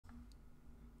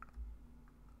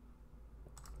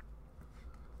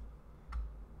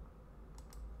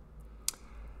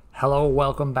Hello,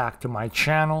 welcome back to my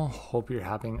channel. Hope you're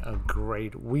having a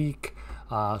great week.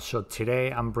 So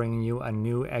today I'm bringing you a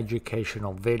new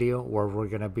educational video where we're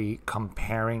going to be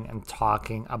comparing and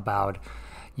talking about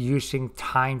using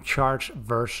time charts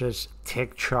versus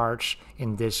tick charts,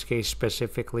 in this case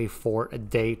specifically for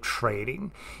day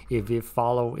trading. If you've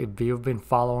been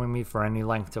following me for any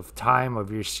length of time, or if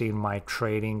you've seen my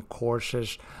trading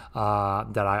courses that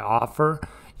I offer,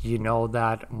 you know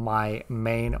that my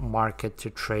main market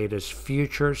to trade is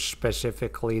futures,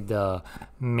 specifically the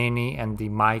mini and the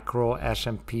micro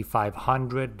S&P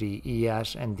 500, the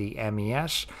ES and the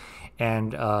MES.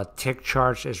 And tick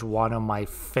charts is one of my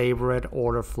favorite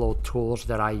order flow tools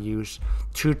that I use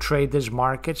to trade these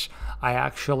markets.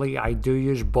 I do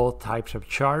use both types of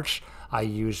charts. I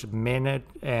use minute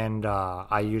and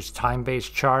I use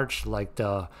time-based charts like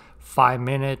the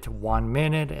 5-minute, 1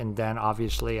 minute, and then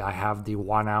obviously I have the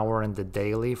 1 hour and the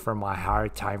daily for my higher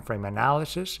time frame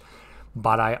analysis.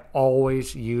 But I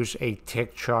always use a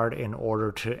tick chart in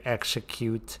order to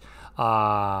execute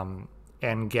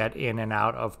and get in and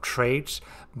out of trades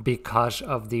because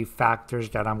of the factors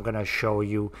that I'm going to show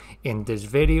you in this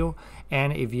video.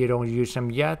 And if you don't use them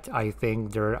yet, I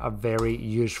think they're a very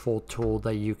useful tool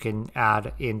that you can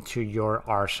add into your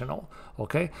arsenal.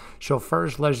 Okay, so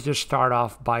first let's just start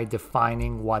off by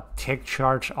defining what tick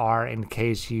charts are in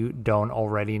case you don't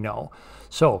already know.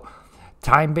 So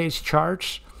time-based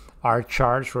charts are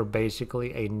charts where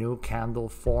basically a new candle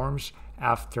forms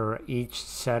after each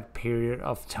set period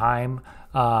of time,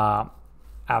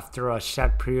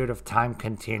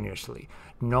 continuously,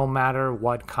 no matter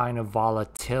what kind of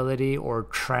volatility or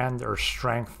trend or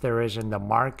strength there is in the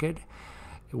market.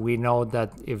 We know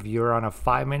that if you're on a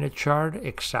 5-minute chart,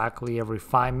 exactly every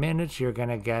 5 minutes you're going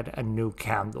to get a new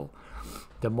candle.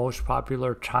 The most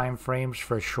popular time frames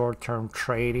for short-term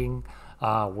trading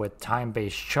with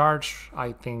time-based charts,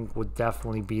 I think, would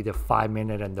definitely be the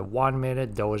 5-minute and the 1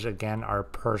 minute. Those again are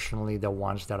personally the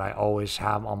ones that I always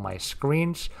have on my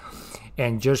screens.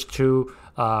 And just to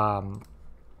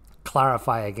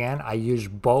clarify again, I use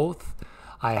both.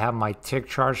 I have my tick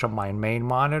charts on my main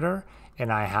monitor,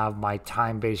 and I have my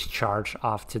time-based charts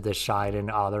off to the side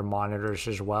in other monitors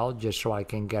as well, just so I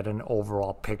can get an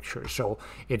overall picture. So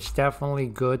it's definitely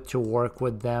good to work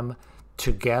with them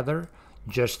together,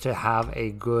 just to have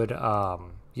a good, a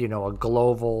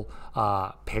global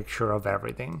picture of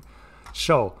everything.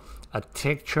 So a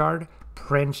tick chart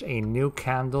prints a new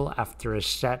candle after a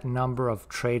set number of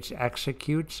trades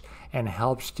executes and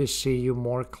helps to see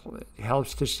more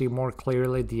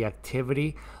clearly the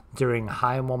activity during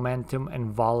high momentum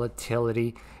and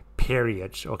volatility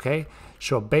periods. Okay,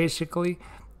 so basically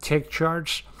tick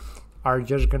charts are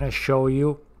just going to show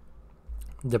you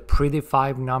the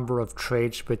predefined number of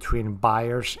trades between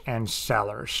buyers and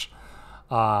sellers.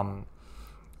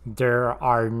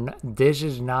 This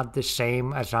is not the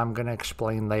same, as I'm going to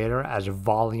explain later, as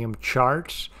volume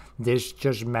charts. This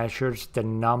just measures the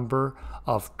number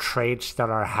of trades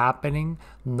that are happening,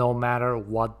 no matter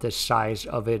what the size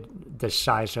of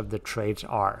the trades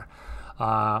are.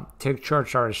 Tick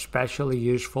charts are especially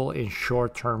useful in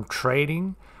short-term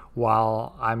trading.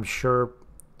 While I'm sure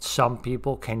some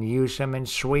people can use them in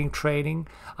swing trading,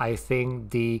 I think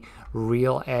the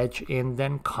real edge in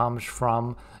them comes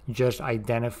from just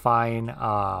identifying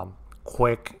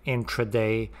quick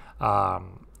intraday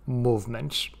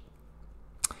movements.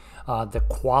 The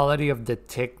quality of the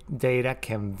tick data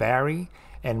can vary,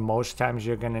 and most times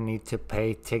you're going to need to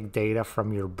pay tick data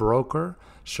from your broker.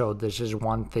 So this is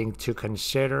one thing to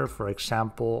consider. For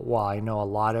example, well, I know a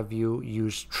lot of you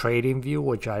use TradingView,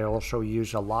 which I also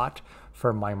use a lot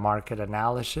for my market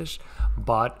analysis,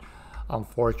 but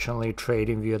unfortunately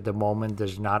TradingView at the moment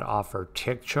does not offer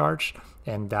tick charts,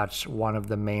 and that's one of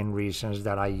the main reasons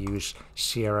that I use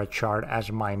Sierra Chart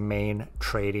as my main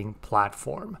trading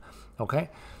platform. Okay,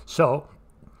 so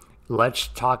let's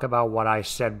talk about what I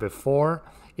said before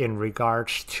in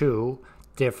regards to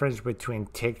difference between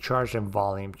tick charts and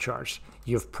volume charts.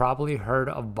 You've probably heard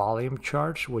of volume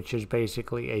charts, which is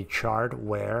basically a chart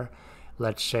where,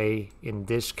 let's say in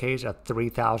this case, a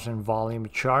 3,000 volume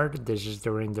chart. This is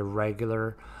during the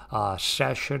regular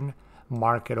session,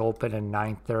 market open at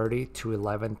 9:30 to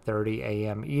 11:30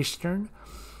 a.m. Eastern.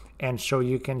 And so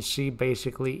you can see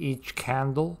basically each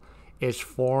candle is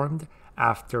formed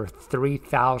after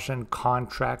 3,000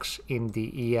 contracts in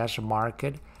the ES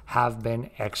market have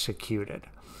been executed.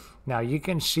 Now you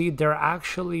can see they're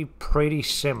actually pretty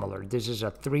similar. This is a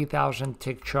 3,000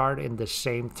 tick chart in the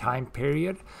same time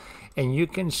period, and you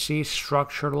can see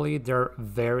structurally they're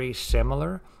very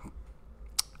similar.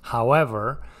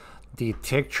 However, the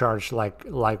tick charts,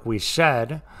 like we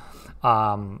said,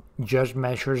 just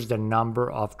measures the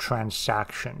number of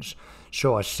transactions.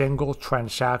 So a single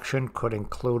transaction could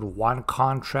include one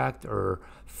contract or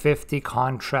 50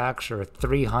 contracts or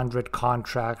 300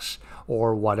 contracts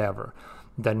or whatever.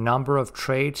 The number of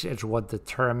trades is what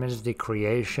determines the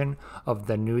creation of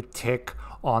the new tick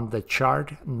on the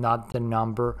chart, not the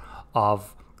number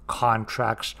of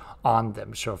contracts on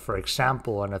them. So for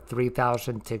example, on a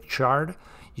 3,000 tick chart,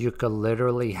 you could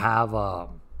literally have a,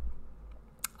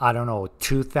 I don't know,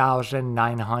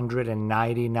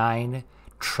 2,999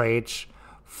 trades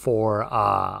for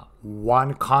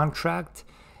one contract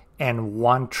and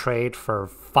one trade for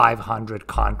 500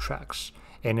 contracts.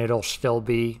 And it'll still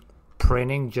be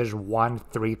printing just one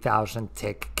 3,000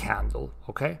 tick candle,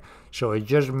 okay? So it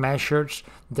just measures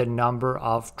the number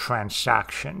of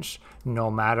transactions,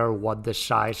 no matter what the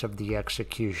size of the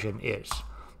execution is.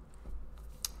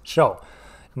 So,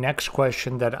 next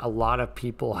question that a lot of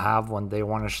people have when they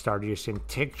want to start using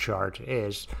tick chart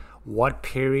is, what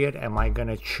period am I going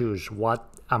to choose? What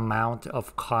amount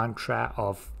of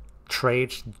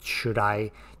trades should I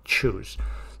choose?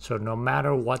 So no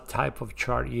matter what type of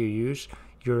chart you use,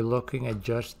 you're looking at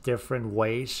just different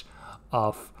ways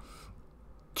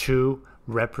to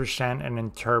represent and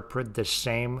interpret the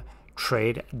same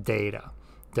trade data.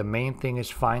 The main thing is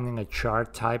finding a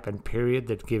chart type and period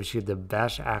that gives you the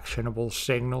best actionable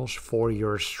signals for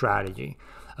your strategy.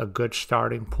 A good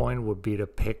starting point would be to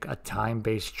pick a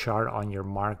time-based chart on your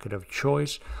market of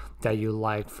choice that you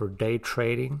like for day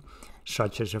trading,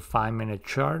 such as a 5-minute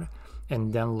chart,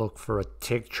 and then look for a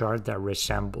tick chart that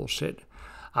resembles it.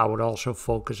 I would also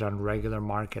focus on regular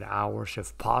market hours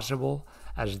if possible,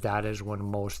 as that is when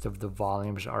most of the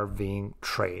volumes are being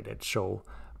traded. So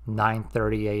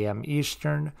 9:30 a.m.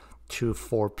 Eastern to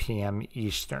 4 p.m.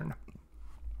 Eastern.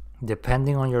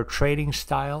 Depending on your trading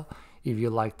style, if you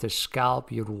like to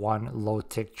scalp, you'd want low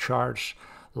tick charts,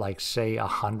 like say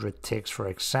 100 ticks for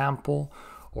example,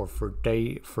 or for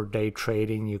day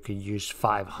trading you could use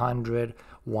 500,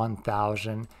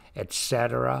 1,000,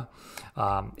 etc.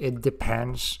 It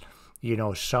depends. You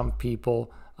know, some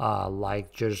people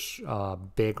like just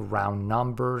big round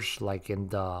numbers, like in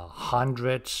the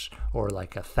hundreds or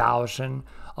like 1,000.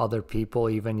 Other people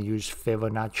even use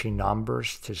Fibonacci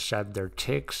numbers to set their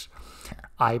ticks.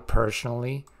 I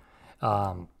personally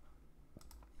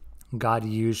got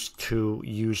used to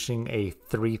using a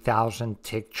 3,000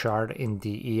 tick chart in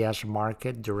the ES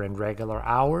market during regular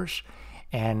hours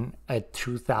and a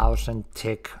 2,000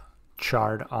 tick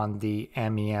chart on the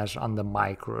MES on the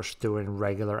micros during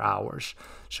regular hours.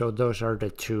 So those are the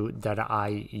two that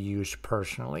I use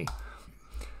personally.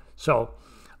 So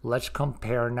let's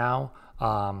compare now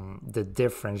the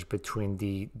difference between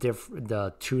the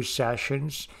two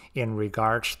sessions in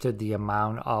regards to the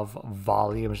amount of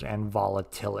volumes and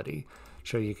volatility.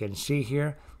 So you can see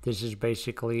here, this is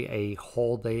basically a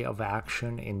whole day of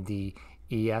action in the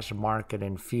ES market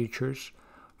and futures,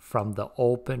 from the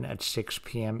open at 6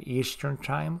 p.m. Eastern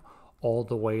time all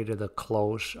the way to the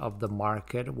close of the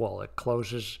market. Well, it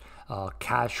closes,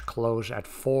 cash close at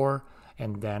 4,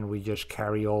 and then we just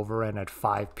carry over, and at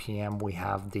 5 p.m. we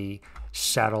have the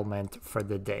settlement for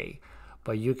the day.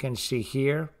 But you can see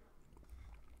here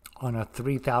on a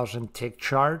 3,000 tick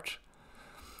chart,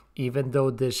 even though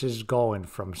this is going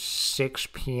from 6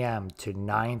 p.m. to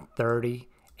 9:30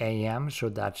 a.m., so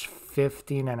that's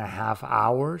 15 and a half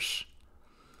hours,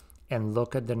 and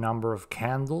look at the number of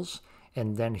candles,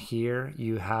 and then here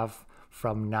you have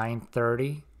from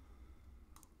 9:30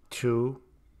 to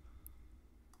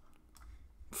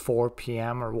 4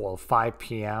 p.m. or well 5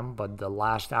 p.m. but the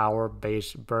last hour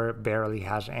barely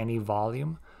has any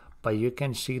volume. But you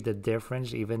can see the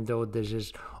difference, even though this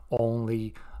is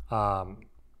only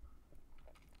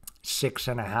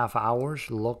 6.5 hours.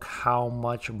 Look how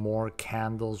much more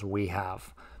candles we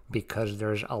have, because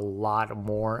there's a lot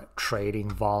more trading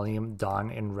volume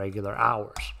done in regular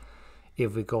hours.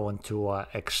 If we go into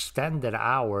extended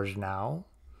hours now,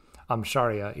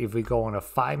 if we go on a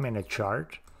 5-minute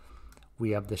chart,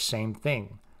 we have the same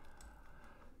thing.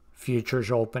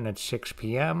 Futures open at 6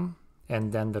 p.m.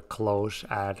 and then the close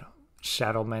at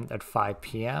settlement at 5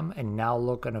 p.m. And now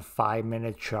look on a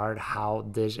 5-minute chart how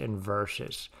this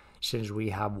inverses. Since we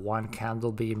have one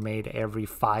candle being made every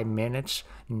 5 minutes,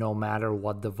 no matter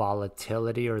what the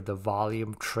volatility or the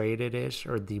volume traded is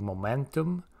or the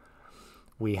momentum,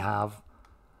 we have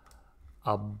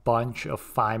a bunch of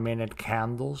 5-minute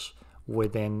candles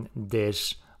within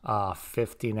this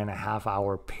 15 and a half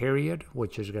hour period,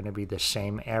 which is going to be the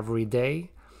same every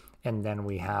day. and then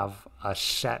we have a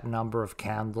set number of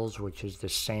candles, which is the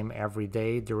same every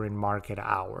day during market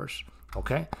hours.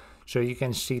 Okay, so you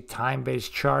can see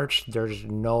time-based charts. There's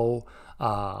no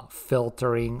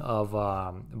filtering of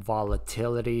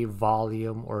volatility,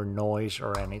 volume, or noise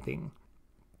or anything.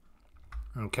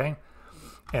 Okay,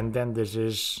 and then this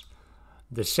is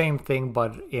the same thing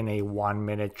but in a 1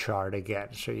 minute chart again.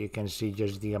 So you can see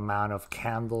just the amount of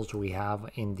candles we have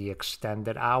in the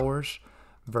extended hours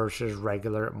versus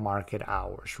regular market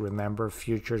hours. Remember,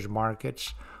 futures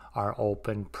markets are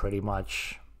open pretty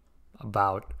much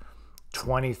about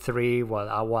 23,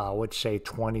 I would say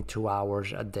 22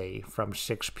 hours a day from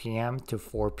 6 p.m. to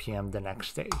 4 p.m. the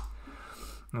next day.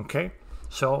 Okay,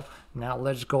 so now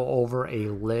let's go over a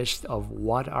list of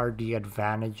what are the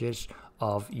advantages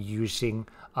of using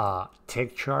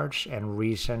tick charts and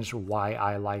reasons why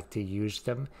I like to use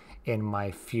them in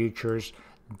my futures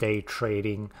day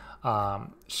trading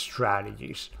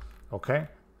strategies. Okay,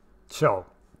 so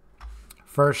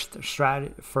first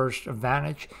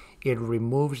advantage, it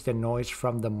removes the noise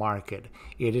from the market.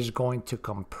 It is going to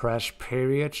compress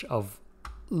periods of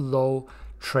low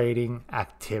trading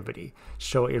activity.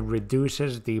 So it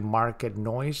reduces the market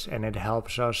noise and it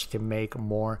helps us to make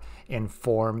more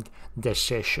informed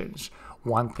decisions.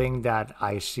 One thing that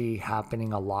I see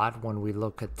happening a lot when we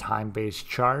look at time-based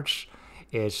charts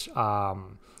is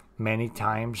many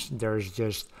times there's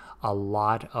just a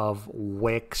lot of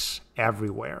wicks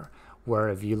everywhere, where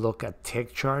if you look at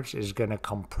tick charts, it's going to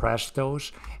compress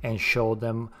those and show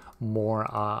them more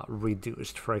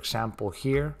reduced. For example,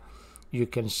 here you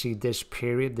can see this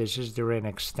period. This is during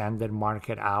extended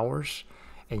market hours,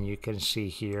 and you can see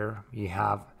here you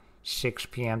have 6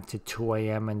 p.m. to 2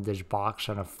 a.m. in this box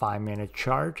on a 5-minute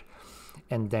chart,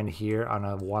 and then here on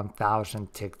a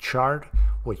 1000 tick chart,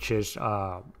 which is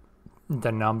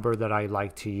the number that I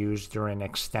like to use during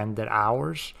extended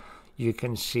hours. You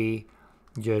can see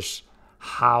just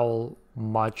how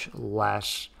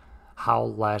less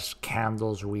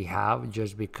candles we have,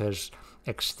 just because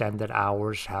extended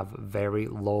hours have very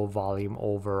low volume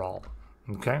overall.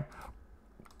 Okay,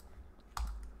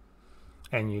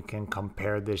 and you can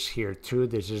compare this here too.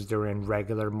 This is during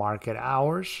regular market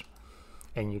hours,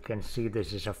 and you can see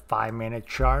this is a 5-minute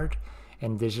chart,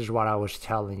 and this is what I was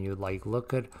telling you, like,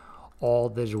 look at all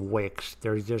these wicks.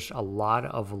 There's just a lot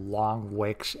of long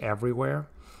wicks everywhere,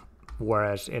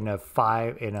 whereas in a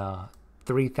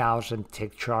 3000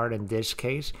 tick chart, in this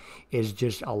case, is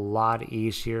just a lot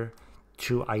easier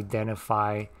to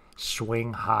identify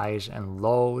swing highs and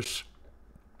lows,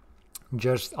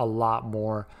 just a lot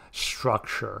more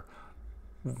structure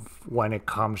when it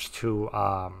comes to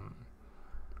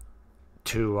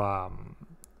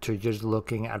just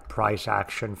looking at price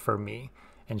action for me,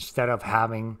 instead of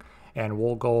having, and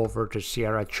we'll go over to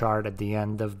Sierra chart at the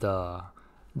end of the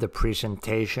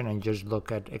presentation and just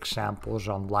look at examples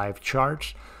on live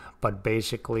charts. But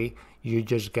basically you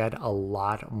just get a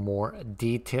lot more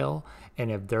detail,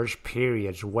 and if there's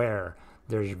periods where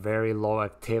there's very low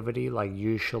activity, like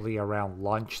usually around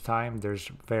lunchtime there's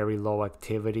very low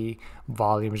activity,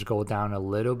 volumes go down a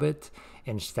little bit,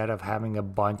 instead of having a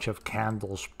bunch of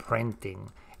candles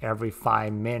printing every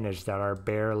 5 minutes that are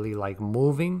barely like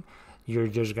moving, you're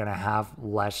just gonna have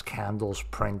less candles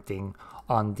printing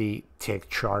on the tick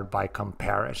chart by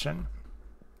comparison.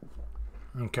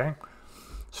 Okay,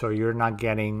 so you're not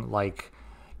getting like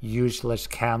useless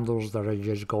candles that are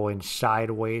just going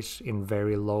sideways in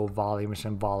very low volumes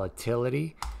and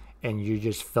volatility, and you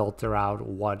just filter out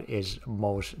what is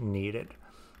most needed.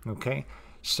 Okay,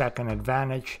 second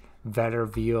advantage, better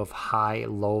view of high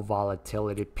low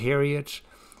volatility periods.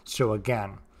 So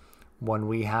again, when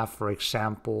we have, for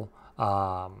example,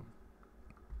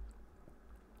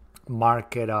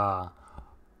 market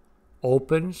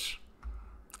opens,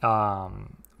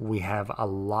 we have a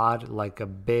lot, like a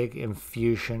big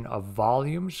infusion of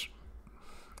volumes,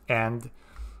 and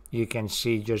you can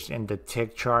see just in the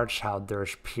tick charts how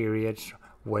there's periods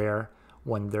where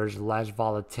when there's less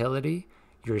volatility,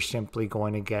 you're simply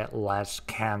going to get less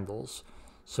candles.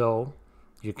 So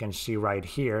you can see right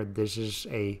here, this is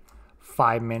a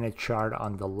 5-minute chart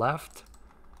on the left,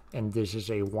 and this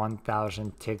is a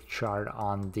 1000 tick chart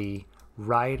on the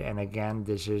right. And again,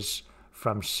 this is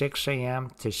from 6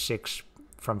 a.m. to 6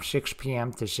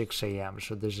 p.m. to 6 a.m.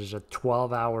 So this is a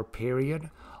 12-hour period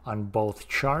on both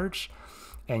charts,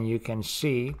 and you can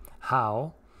see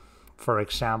how, for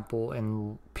example,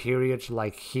 in periods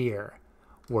like here,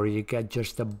 where you get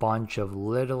just a bunch of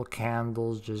little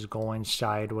candles just going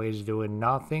sideways doing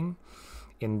nothing,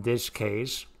 in this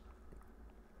case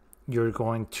you're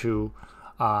going to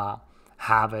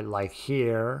have it like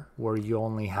here, where you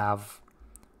only have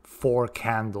 4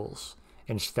 candles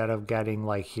instead of getting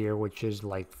like here, which is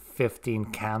like 15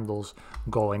 candles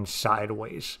going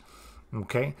sideways.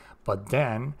 Okay, but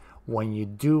then when you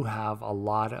do have a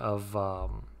lot of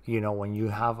when you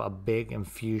have a big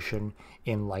infusion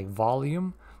in like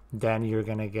volume, then you're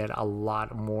going to get a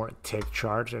lot more tick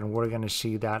charts, and we're going to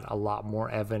see that a lot more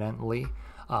evidently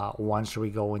once we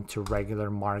go into regular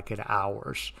market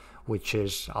hours, which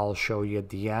is, I'll show you at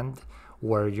the end,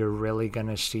 where you're really going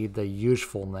to see the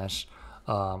usefulness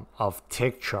of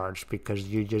tick charts, because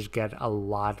you just get a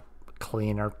lot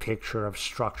cleaner picture of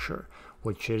structure,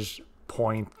 which is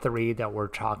point 3 that we're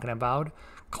talking about.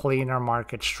 Cleaner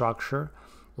market structure,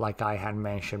 like I had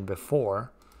mentioned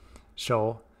before.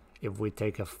 So if we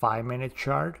take a 5-minute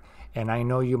chart, and I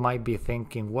know you might be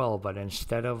thinking, well, but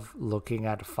instead of looking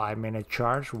at 5-minute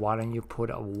charts, why don't you put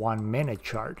a 1-minute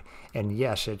chart? And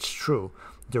yes, it's true.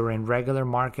 During regular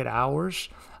market hours,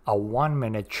 a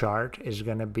 1-minute chart is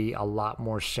going to be a lot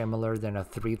more similar than a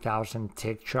 3,000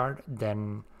 tick chart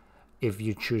than if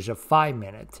you choose a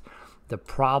 5-minute. The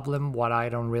problem, what I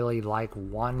don't really like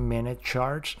 1-minute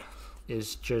charts,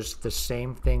 is just the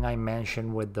same thing I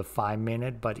mentioned with the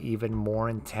 5-minute, but even more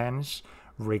intense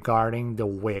regarding the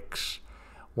wicks.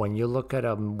 When you look at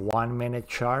a 1-minute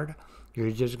chart,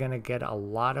 you're just going to get a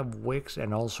lot of wicks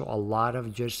and also a lot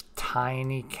of just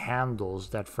tiny candles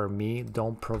that for me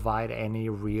don't provide any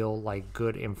real like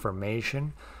good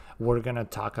information. We're going to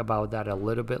talk about that a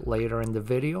little bit later in the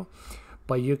video,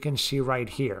 but you can see right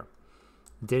here,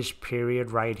 this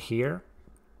period right here,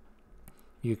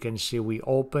 you can see we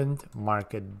opened,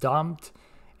 market dumped,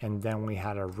 and then we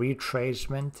had a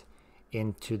retracement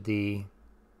into the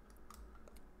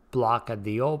block at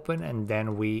the open, and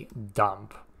then we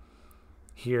dump.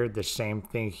 Here, the same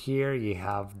thing here. You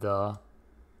have the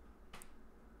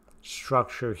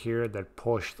structure here that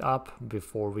pushed up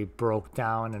before we broke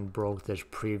down and broke this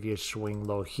previous swing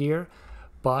low here.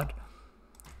 But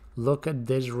look at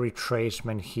this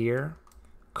retracement here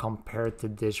compared to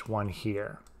this one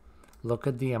here. Look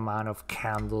at the amount of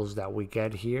candles that we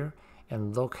get here,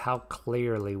 and look how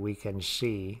clearly we can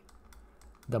see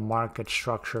the market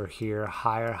structure here.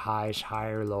 Higher highs,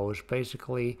 higher lows.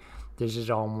 Basically, this is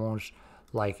almost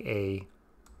like a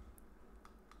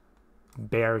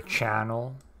bear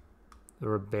channel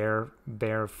or a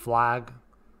bear flag,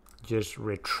 just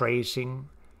retracing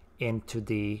into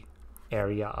the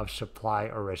area of supply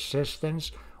or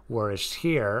resistance. Whereas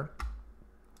here,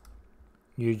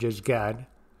 you just get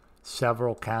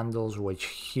several candles with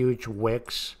huge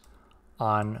wicks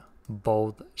on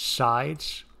both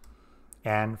sides.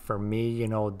 And for me,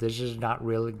 this is not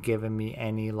really giving me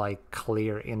any like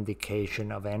clear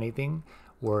indication of anything.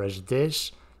 Whereas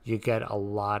this, you get a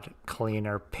lot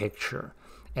cleaner picture.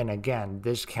 And again,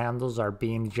 these candles are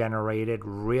being generated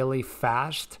really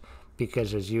fast,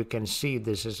 because as you can see,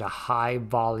 this is a high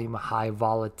volume, high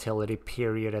volatility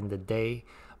period in the day.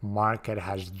 Market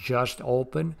has just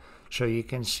opened, so you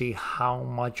can see how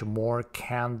much more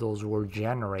candles we're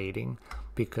generating,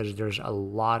 because there's a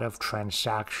lot of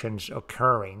transactions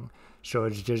occurring. So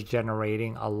it's just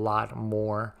generating a lot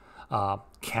more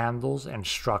candles and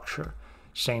structure.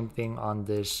 Same thing on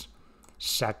this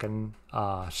second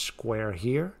square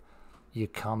here. You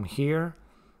come here,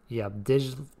 you have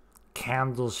these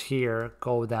candles here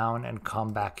go down and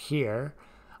come back here.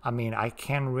 I mean, I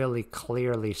can't really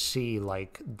clearly see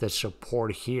like the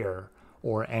support here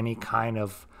or any kind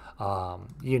of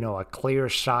a clear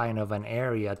sign of an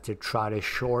area to try to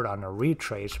short on a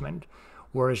retracement.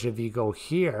 Whereas if you go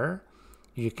here,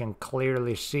 you can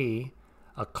clearly see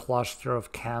a cluster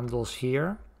of candles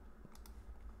here,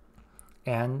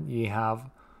 and you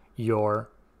have your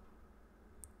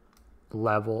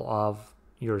level of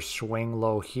your swing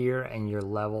low here and your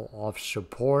level of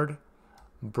support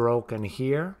broken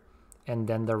here, and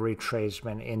then the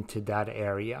retracement into that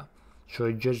area. So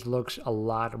it just looks a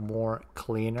lot more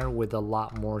cleaner with a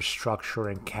lot more structure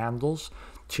and candles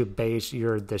to base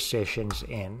your decisions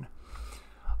in.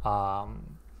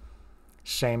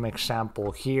 Same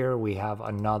example here, we have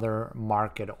another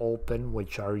market open,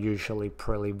 which are usually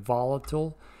pretty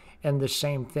volatile. And the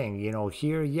same thing,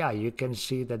 here, yeah, you can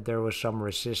see that there was some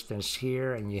resistance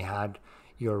here and you had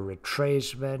your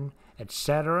retracement,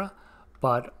 etc.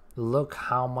 But look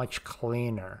how much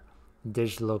cleaner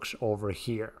this looks over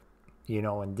here.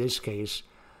 In this case,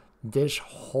 this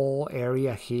whole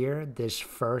area here, this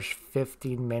first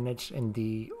 15 minutes in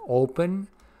the open,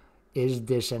 is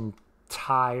this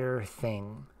entire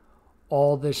thing.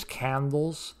 All these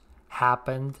candles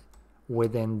happened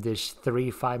within this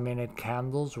 3 5-minute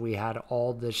candles. We had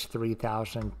all this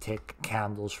 3,000 tick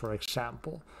candles, for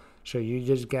example. So you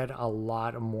just get a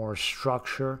lot more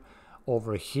structure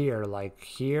over here, like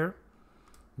here,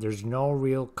 there's no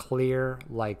real clear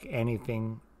like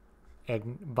anything.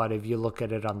 But if you look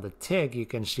at it on the tick, you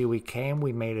can see we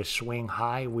made a swing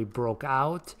high, we broke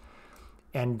out,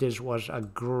 and this was a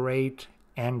great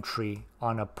entry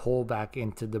on a pullback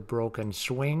into the broken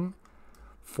swing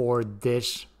for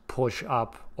this push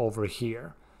up over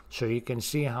here. So you can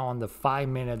see how on the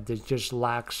 5-minute this just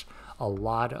lacks a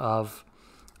lot of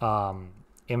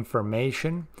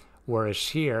information, whereas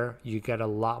here you get a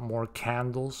lot more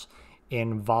candles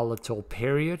in volatile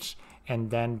periods, and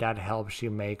then that helps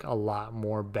you make a lot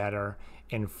more better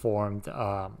informed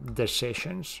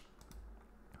decisions.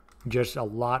 Just a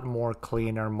lot more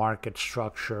cleaner market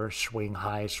structure, swing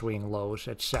highs, swing lows,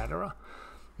 etc.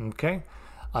 Okay,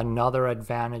 another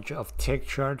advantage of tick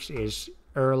charts is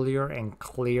earlier and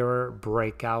clearer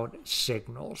breakout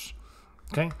signals.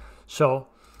 Okay, so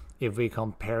if we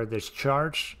compare this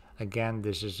charts, again,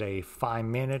 this is a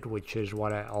 5-minute, which is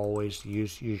what I always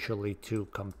use usually to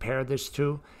compare this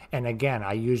to. And again,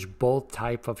 I use both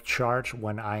type of charts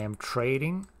when I am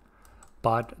trading,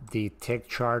 but the tick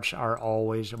charts are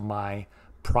always my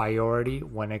priority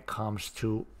when it comes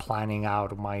to planning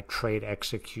out my trade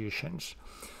executions.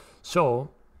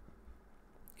 So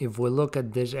if we look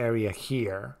at this area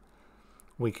here,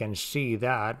 we can see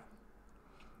that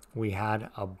we had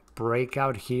a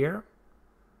breakout here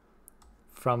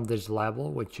from this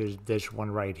level, which is this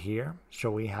one right here. So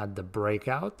we had the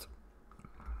breakout,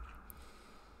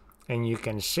 and you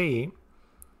can see,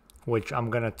 which I'm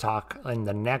going to talk in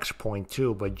the next point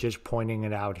too, but just pointing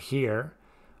it out here,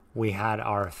 we had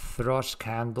our thrust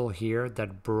candle here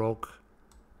that broke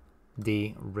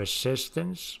the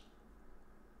resistance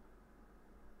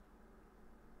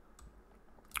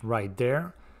right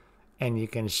there. And you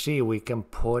can see we can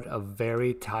put a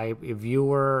very type, if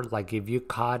you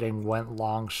caught and went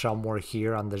long somewhere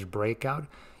here on this breakout,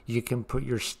 you can put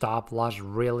your stop loss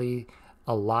really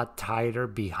a lot tighter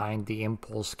behind the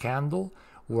impulse candle.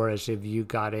 Whereas if you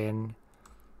got in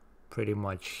pretty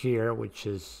much here, which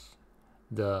is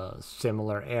the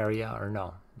similar area, or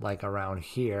no, like around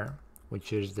here,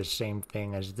 which is the same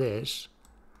thing as this,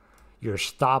 your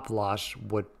stop loss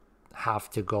would have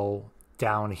to go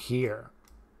down here,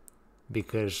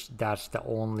 because that's the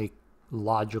only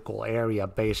logical area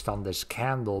based on this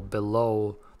candle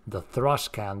below the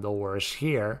thrust candle, whereas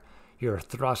here your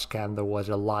thrust candle was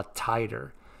a lot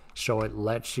tighter, so it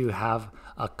lets you have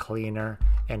a cleaner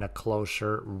and a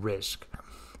closer risk.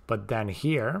 But then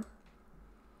here,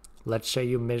 let's say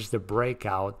you missed the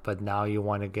breakout, but now you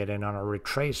want to get in on a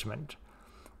retracement.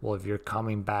 Well, if you're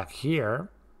coming back here,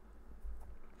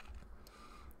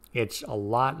 it's a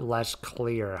lot less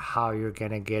clear how you're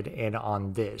going to get in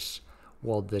on this.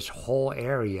 Well, this whole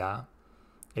area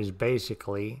is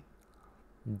basically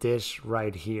this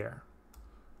right here.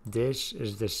 This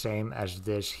is the same as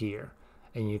this here.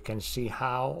 And you can see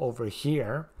how over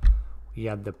here, you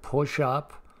have the push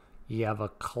up, you have a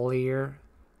clear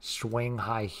swing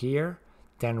high here,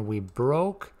 then we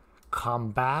broke,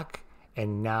 come back,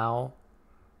 and now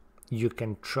you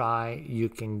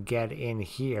can get in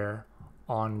here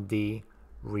on the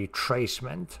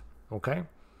retracement, okay?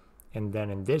 And then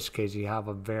in this case, you have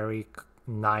a very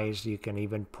nice, you can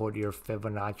even put your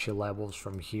Fibonacci levels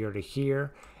from here to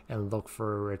here and look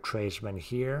for a retracement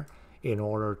here in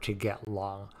order to get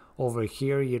long. Over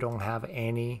here, you don't have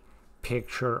any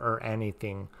picture or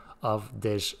anything of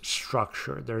this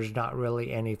structure. There's not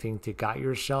really anything to guide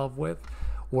yourself with.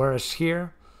 Whereas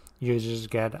here, you just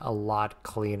get a lot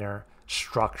cleaner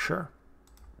structure.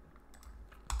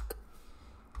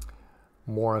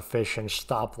 More efficient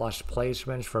stop loss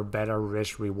placements for better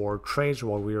risk reward trades,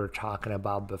 what we were talking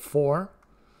about before.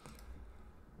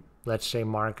 Let's say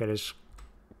market is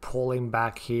pulling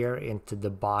back here into the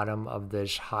bottom of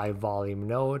this high volume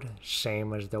node,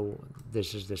 same as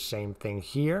this is the same thing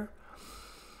here.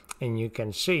 And you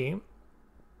can see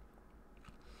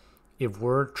if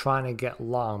we're trying to get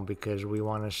long because we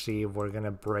want to see if we're going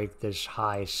to break this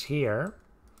highs here,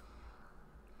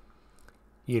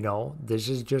 you know, this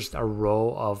is just a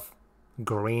row of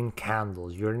green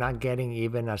candles. You're not getting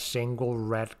even a single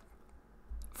red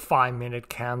 5-minute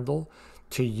candle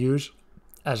to use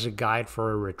as a guide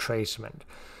for a retracement.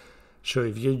 So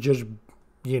if you just,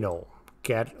 you know,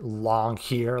 get long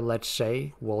here, let's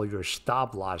say, well, your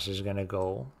stop loss is going to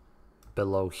go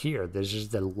below here. This is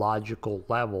the logical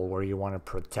level where you want to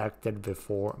protect it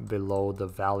below the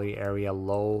value area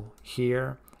low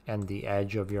here and the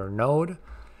edge of your node.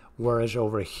 Whereas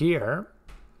over here,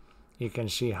 you can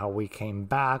see how we came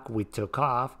back, we took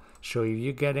off. So if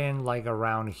you get in like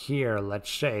around here,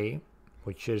 let's say,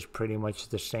 which is pretty much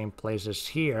the same place as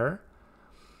here,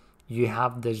 you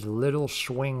have this little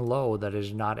swing low that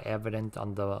is not evident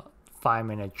on the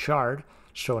 5-minute chart.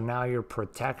 So now your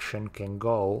protection can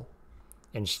go,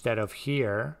 instead of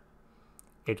here,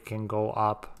 it can go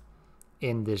up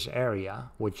in this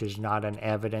area, which is not an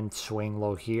evident swing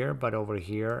low here, but over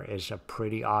here is a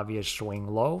pretty obvious swing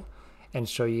low. And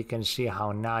so you can see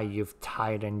how now you've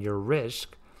tightened your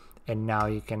risk, and now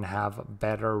you can have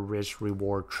better risk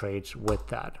reward trades with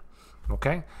that.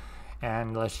 Okay,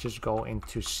 and let's just go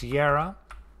into Sierra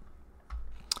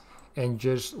and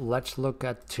just let's look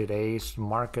at today's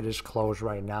market is closed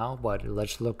right now, but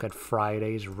let's look at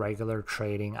Friday's regular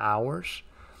trading hours,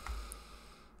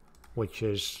 which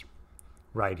is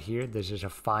right here. This is a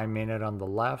 5-minute on the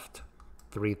left,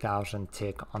 3,000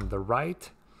 tick on the right.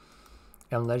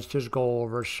 And let's just go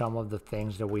over some of the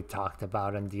things that we talked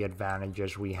about and the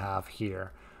advantages we have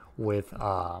here with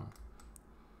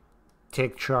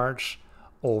tick charts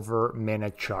over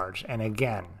minute charts. And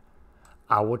again,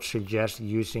 I would suggest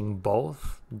using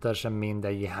both. Doesn't mean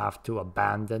that you have to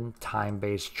abandon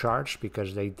time-based charts,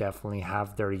 because they definitely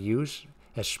have their use,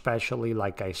 especially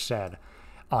like I said,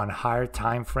 on higher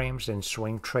time frames in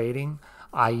swing trading.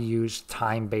 I use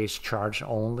time-based charts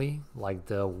only, like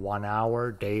the 1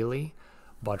 hour daily.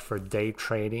 But for day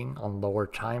trading on lower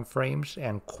time frames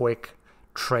and quick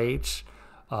trades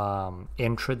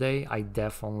intraday, I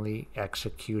definitely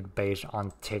execute based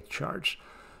on tick charts.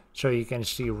 So you can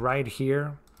see right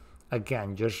here,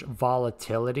 again, just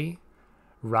volatility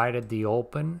right at the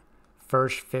open.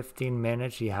 First 15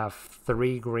 minutes, you have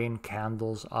 3 green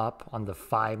candles up on the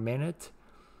 5-minute,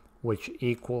 which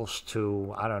equals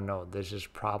to, I don't know, this is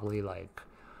probably like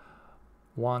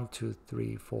 1, 2,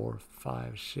 3, 4,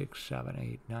 5, 6, 7,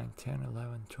 8, 9, 10,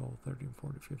 11, 12, 13,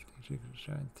 14, 15, 16,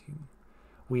 17.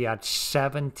 We had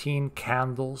 17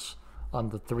 candles on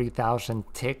the 3,000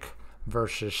 tick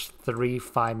versus 3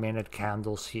 5-minute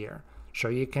candles here. So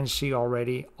you can see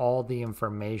already all the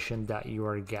information that you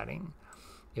are getting.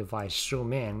 If I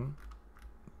zoom in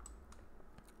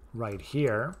right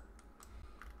here,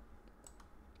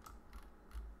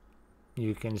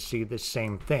 you can see the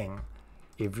same thing.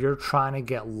 If you're trying to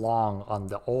get long on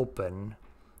the open,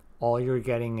 all you're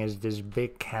getting is this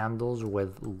big candles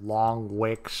with long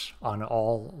wicks on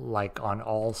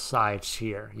all sides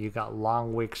here. You got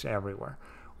long wicks everywhere.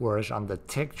 Whereas on the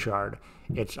tick chart,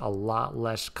 it's a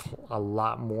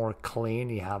lot more clean.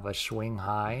 You have a swing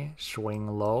high, swing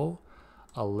low,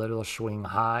 a little swing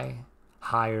high,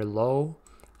 higher low,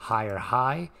 higher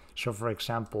high. So for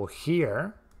example,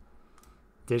 here,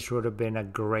 this would have been a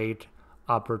great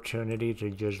opportunity to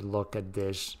just look at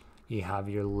this. You have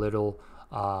your little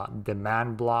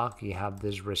demand block, you have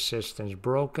this resistance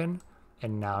broken,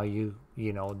 and now you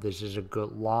know this is a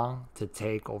good long to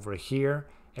take over here,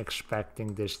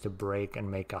 expecting this to break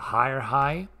and make a higher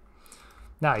high.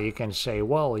 Now you can say,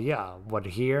 well, yeah, but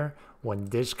here when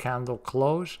this candle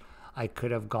closed, I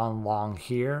could have gone long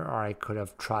here, or I could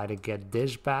have tried to get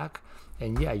this back.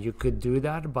 And yeah, you could do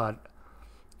that, but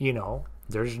you know,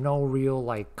 there's no real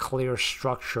like clear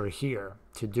structure here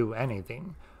to do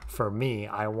anything. For me,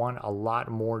 I want a lot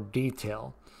more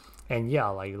detail. And yeah,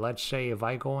 like let's say if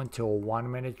I go into a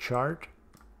 1-minute chart,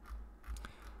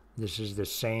 this is the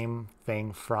same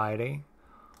thing Friday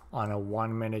on a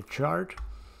 1-minute chart.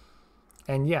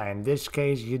 And yeah, in this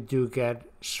case, you do get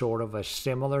sort of a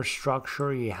similar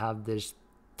structure. You have this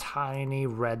tiny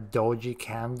red doji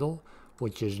candle,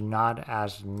 which is not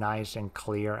as nice and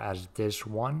clear as this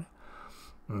one.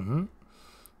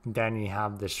 Then you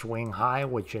have the swing high,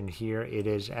 which in here it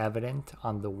is evident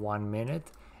on the 1 minute,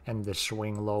 and the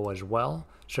swing low as well.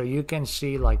 So you can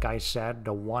see, like I said,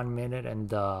 the 1 minute and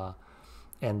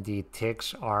the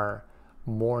ticks are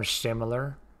more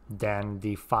similar than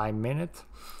the 5-minute.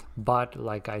 But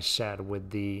like I said, with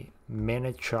the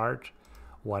minute chart,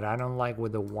 what I don't like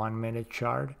with the 1-minute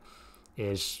chart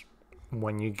is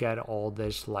when you get all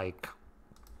this like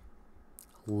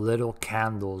little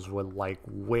candles with like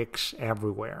wicks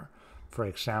everywhere. For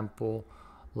example,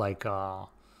 like on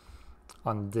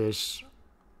this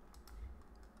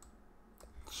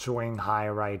swing high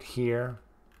right here,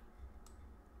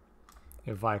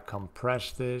 if I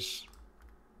compress this,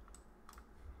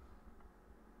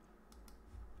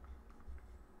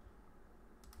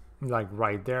 like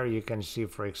right there, you can see,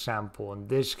 for example, in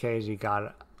this case, you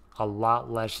got a lot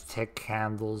less tick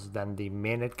candles than the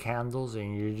minute candles,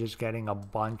 and you're just getting a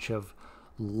bunch of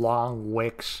long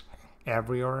wicks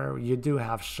everywhere. You do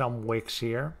have some wicks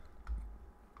here,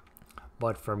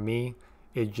 but for me,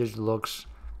 it just looks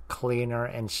cleaner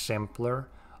and simpler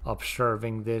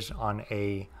observing this on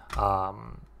a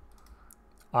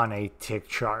tick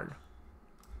chart.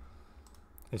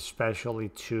 especially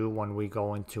too when we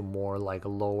go into more like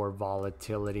lower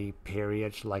volatility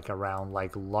periods, like around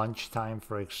like lunchtime,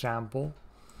 for example.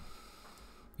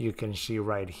 You can see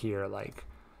right here, like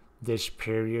this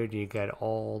period, you get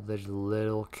all these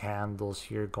little candles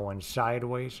here going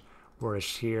sideways, whereas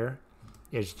here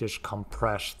it's just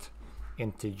compressed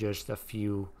into just a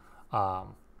few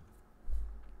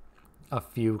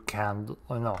candle.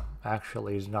 Oh no,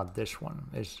 actually it's not this one,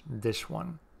 it's this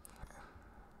one,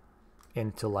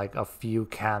 into like a few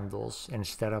candles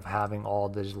instead of having all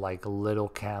these like little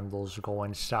candles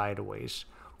going sideways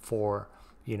for,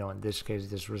 you know, in this case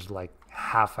this was like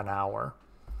half an hour.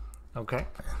 Okay,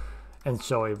 and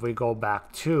so if we go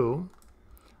back to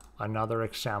another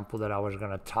example that I was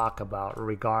going to talk about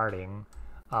regarding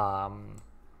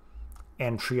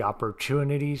entry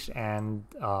opportunities and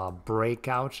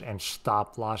breakouts and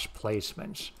stop loss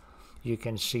placements, you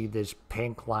can see this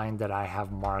pink line that I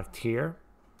have marked here.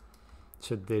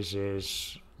 So this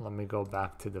is, let me go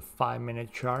back to the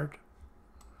 5-minute chart.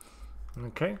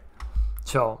 Okay,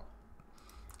 so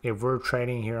if we're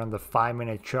trading here on the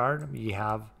 5-minute chart, you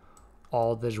have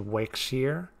all these wicks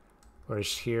here,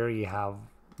 whereas here you have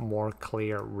more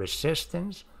clear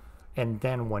resistance. And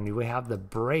then when we have the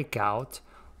breakout,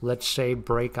 let's say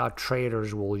breakout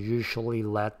traders will usually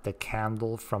let the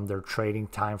candle from their trading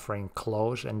time frame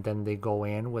close, and then they go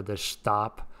in with a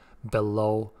stop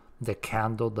below the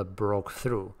candle that broke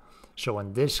through. So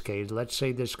in this case, let's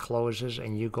say this closes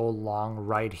and you go long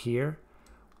right here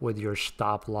with your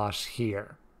stop loss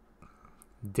here.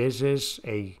 This is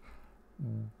a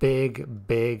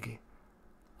big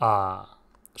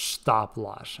stop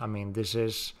loss. I mean, this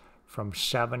is from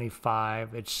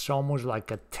 75, it's almost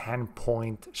like a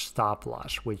 10-point stop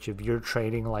loss, which if you're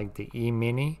trading like the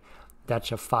E-mini,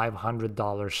 that's a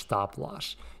 $500 stop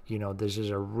loss. You know, this is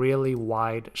a really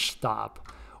wide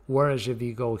stop. Whereas if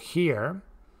you go here,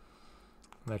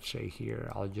 let's say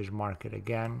here, I'll just mark it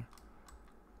again,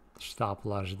 stop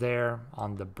loss there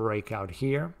on the breakout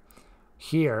here.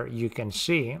 Here you can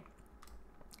see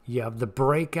you have the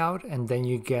breakout and then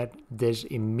you get this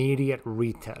immediate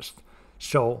retest.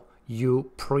 So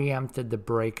you preempted the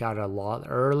breakout a lot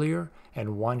earlier,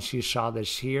 and once you saw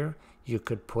this here, you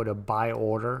could put a buy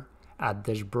order at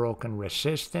this broken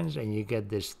resistance and you get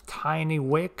this tiny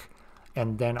wick,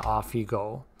 and then off you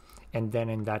go. And then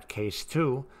in that case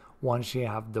too, once you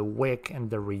have the wick and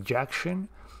the rejection,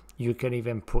 you can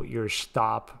even put your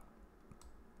stop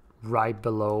right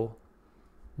below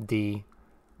the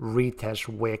retest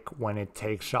wick when it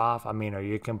takes off. I mean, or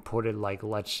you can put it like,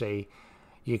 let's say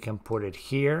you can put it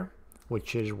here,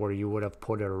 which is where you would have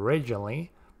put it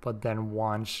originally, but then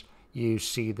once you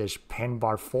see this pin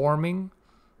bar forming,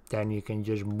 then you can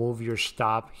just move your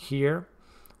stop here,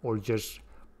 or just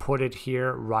put it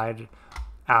here right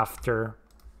after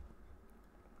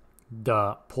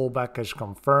the pullback is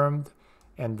confirmed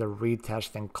and the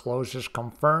retest and close is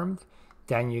confirmed.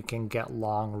 Then you can get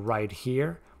long right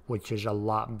here, which is a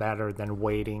lot better than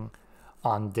waiting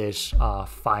on this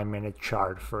 5-minute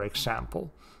chart, for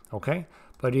example. Okay,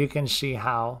 but you can see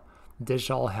how this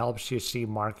all helps you see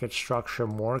market structure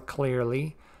more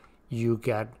clearly. You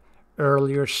get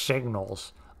earlier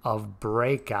signals of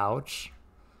breakouts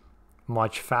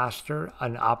much faster,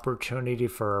 an opportunity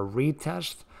for a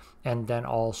retest, and then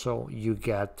also you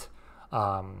get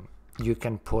you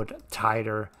can put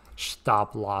tighter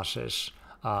stop losses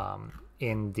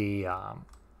in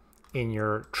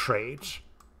your trades.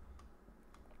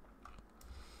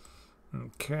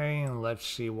 Okay, and let's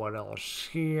see what else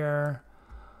here.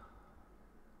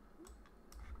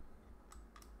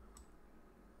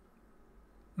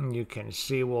 You can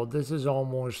see, well, this is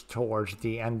almost towards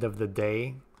the end of the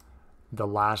day, the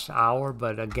last hour,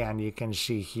 but again, you can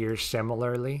see here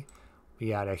similarly, we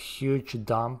had a huge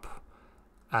dump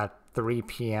at 3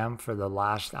 p.m. for the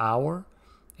last hour,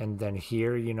 and then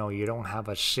here, you know, you don't have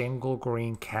a single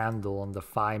green candle on the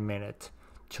 5-minute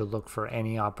to look for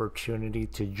any opportunity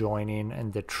to join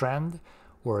in the trend,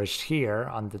 whereas here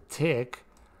on the tick,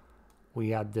 we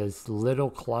had this little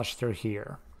cluster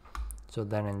here. So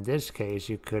then in this case,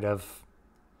 you could have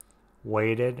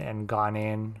waited and gone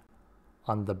in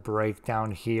on the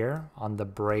breakdown here, on the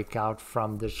breakout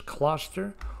from this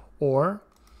cluster, or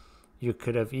you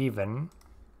could have even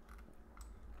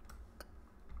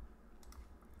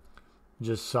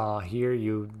just saw here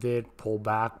you did pull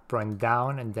back, bring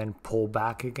down, and then pull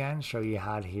back again. So you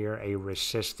had here a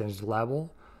resistance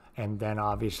level. And then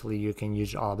obviously you can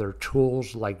use other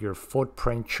tools like your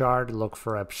footprint chart, look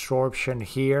for absorption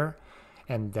here,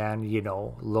 and then, you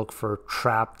know, look for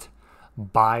trapped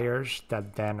buyers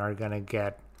that then are going to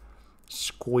get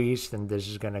squeezed, and this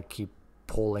is going to keep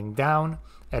pulling down,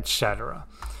 etc.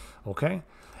 Okay,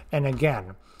 and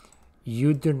again,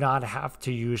 you do not have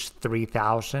to use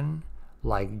 3,000.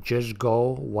 Like, just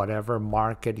go whatever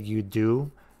market you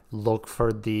do, look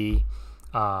for the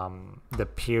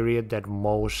period that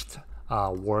most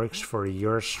works for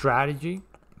your strategy.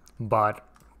 But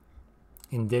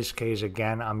in this case,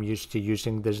 again, I'm used to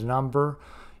using this number.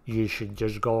 You should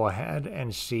just go ahead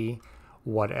and see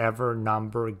whatever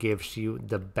number gives you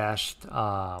the best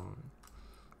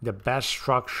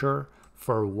structure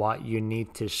for what you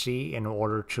need to see in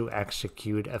order to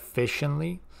execute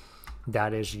efficiently.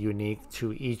 That is unique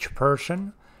to each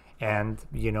person. And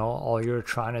all you're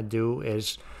trying to do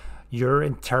is you're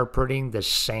interpreting the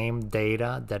same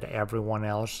data that everyone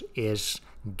else is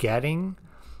getting.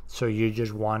 So you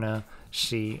just want to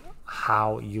see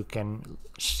how you can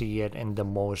see it in the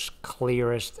most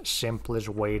clearest, simplest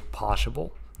way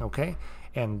possible. Okay,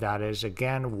 and that is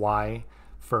again why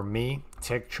for me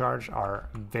tick charts are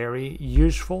very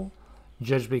useful,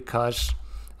 just because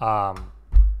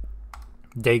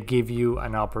they give you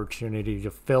an opportunity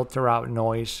to filter out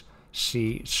noise,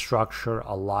 see structure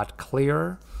a lot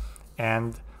clearer,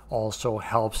 and also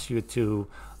helps you to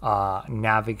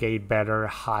navigate better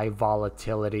high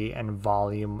volatility and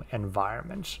volume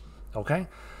environments. Okay,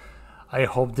 I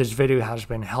hope this video has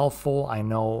been helpful. I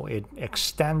know it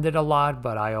extended a lot,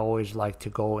 but I always like to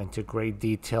go into great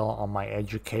detail on my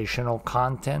educational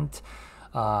content.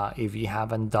 If you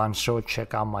haven't done so,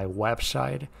 check out my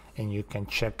website, and you can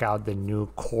check out the new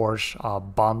course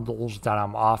bundles that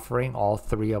I'm offering, all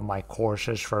 3 of my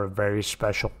courses for a very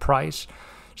special price.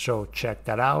 So check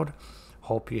that out.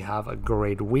 Hope you have a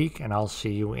great week, and I'll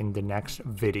see you in the next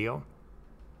video.